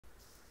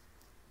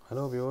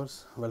Hello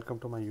viewers, welcome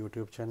to my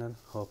YouTube channel.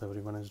 Hope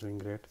everyone is doing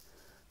great.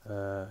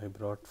 I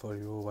brought for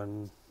you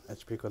one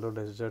HP color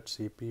LaserJet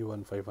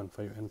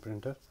CP1515n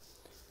printer.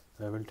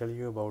 I will tell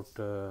you about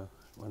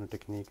one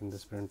technique in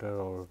this printer,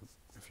 or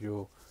if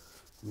you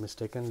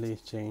mistakenly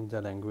change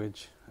the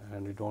language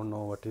and you don't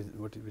know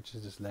which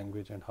is this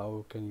language and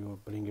how can you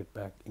bring it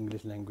back,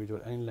 English language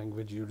or any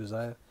language you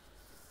desire.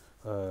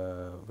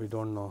 We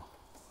don't know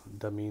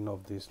the meaning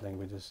of these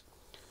languages.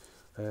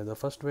 The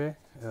first way,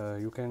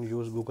 you can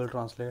use Google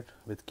Translate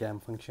with CAM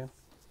function.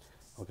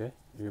 Okay,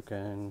 you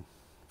can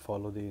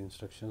follow the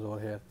instructions over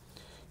here.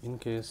 In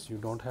case you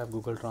don't have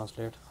Google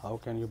Translate, how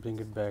can you bring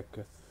it back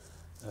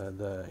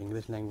the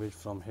English language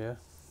from here?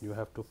 You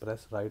have to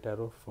press right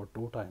arrow for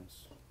 2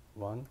 times,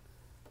 1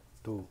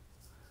 2,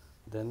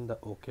 then the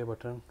OK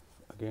button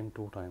again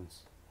 2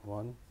 times,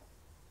 1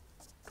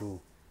 2.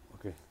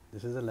 Okay,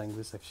 this is the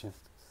language section.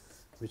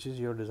 Which is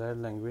your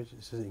desired language?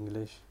 This is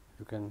English.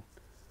 You can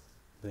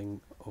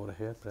bring over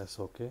here, press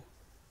OK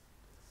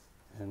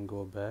and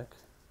go back,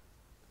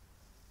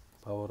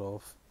 power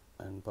off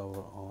and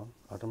power on.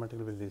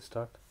 Automatically will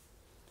restart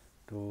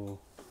to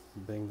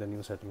bring the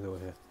new settings over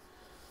here.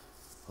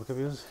 Okay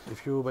viewers,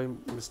 if you by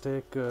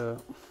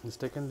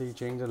mistakenly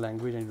change the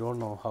language and you don't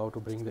know how to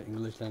bring the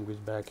English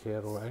language back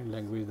here, or any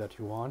language that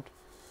you want,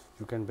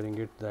 you can bring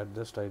it. That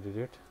just I did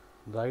it.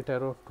 Right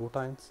arrow 2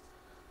 times,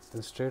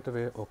 then straight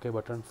away OK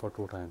button for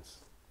 2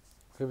 times.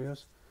 Okay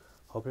viewers,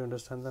 hope you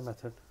understand the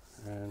method.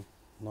 And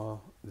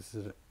now this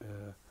is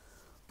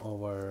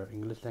our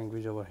English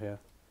language over here,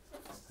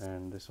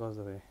 and this was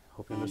the way.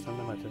 Hope you understand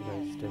the method,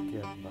 guys. Take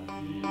care.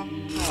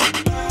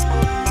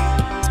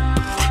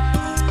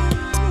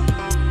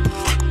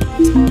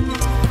 Bye.